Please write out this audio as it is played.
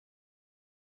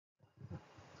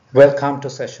Welcome to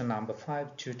session number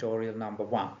 5, tutorial number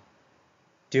 1.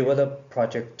 Develop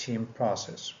project team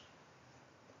process.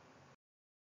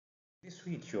 In this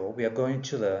video, we are going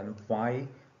to learn why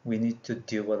we need to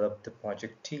develop the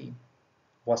project team.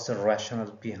 What's the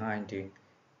rationale behind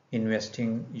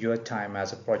investing your time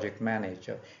as a project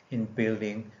manager in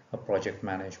building a project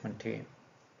management team.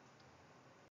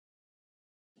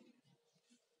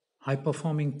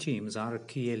 High-performing teams are a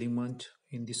key element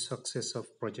in the success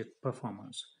of project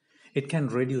performance. It can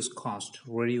reduce cost,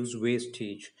 reduce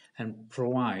wastage, and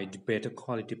provide better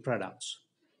quality products.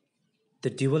 The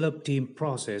develop team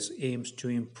process aims to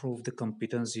improve the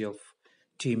competency of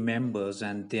team members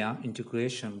and their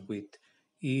integration with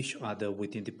each other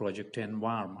within the project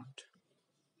environment.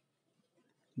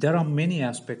 There are many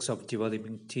aspects of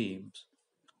developing teams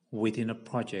within a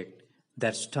project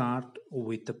that start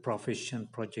with the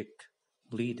proficient project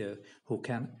leader who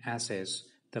can assess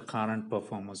the current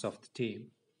performance of the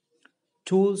team.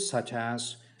 Tools such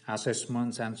as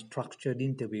assessments and structured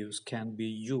interviews can be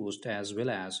used as well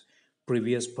as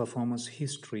previous performance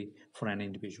history for an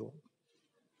individual.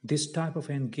 This type of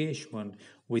engagement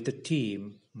with a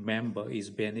team member is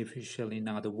beneficial in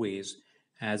other ways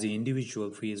as the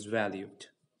individual feels valued.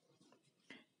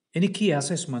 Any key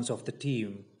assessments of the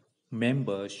team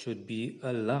members should be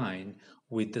aligned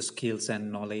with the skills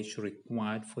and knowledge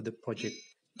required for the project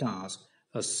task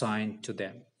assigned to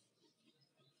them.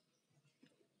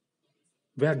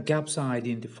 Where gaps are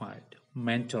identified,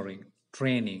 mentoring,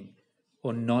 training,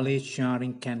 or knowledge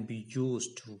sharing can be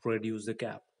used to reduce the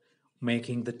gap,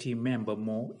 making the team member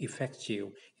more effective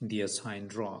in the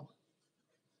assigned role.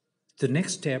 The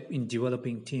next step in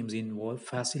developing teams involves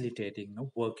facilitating a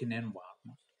working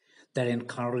environment that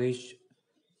encourages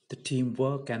the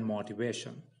teamwork and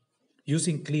motivation.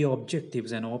 Using clear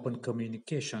objectives and open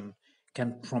communication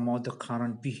can promote the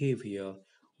current behavior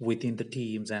within the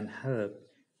teams and help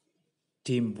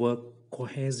team work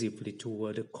cohesively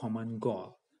toward a common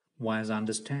goal whilst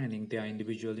understanding their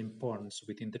individual importance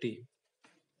within the team.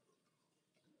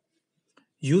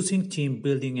 Using team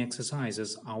building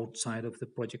exercises outside of the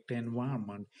project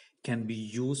environment can be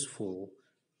useful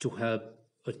to help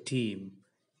a team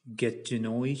get to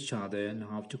know each other and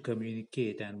how to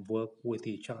communicate and work with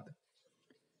each other.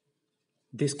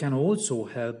 This can also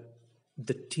help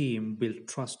the team build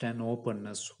trust and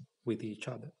openness with each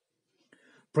other.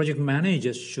 Project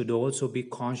managers should also be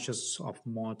conscious of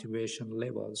motivation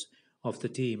levels of the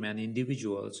team and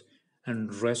individuals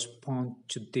and respond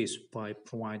to this by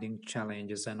providing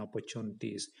challenges and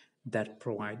opportunities that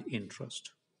provide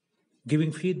interest.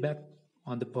 Giving feedback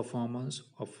on the performance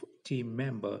of team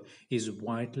member is a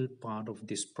vital part of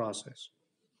this process.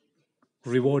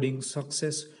 Rewarding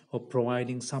success or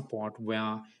providing support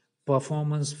where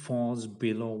performance falls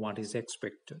below what is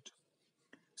expected.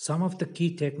 Some of the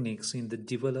key techniques in the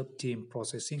developed team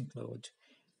process include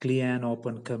clear and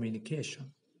open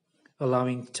communication,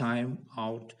 allowing time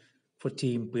out for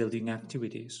team building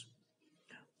activities,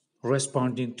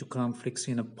 responding to conflicts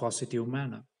in a positive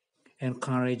manner,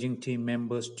 encouraging team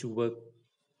members to work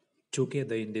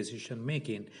together in decision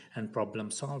making and problem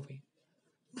solving,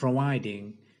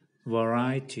 providing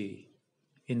variety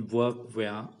in work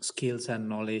where skills and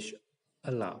knowledge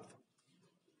allow.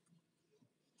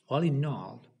 All in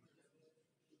all,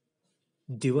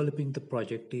 developing the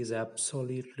project is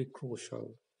absolutely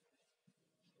crucial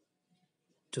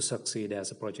to succeed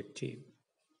as a project team.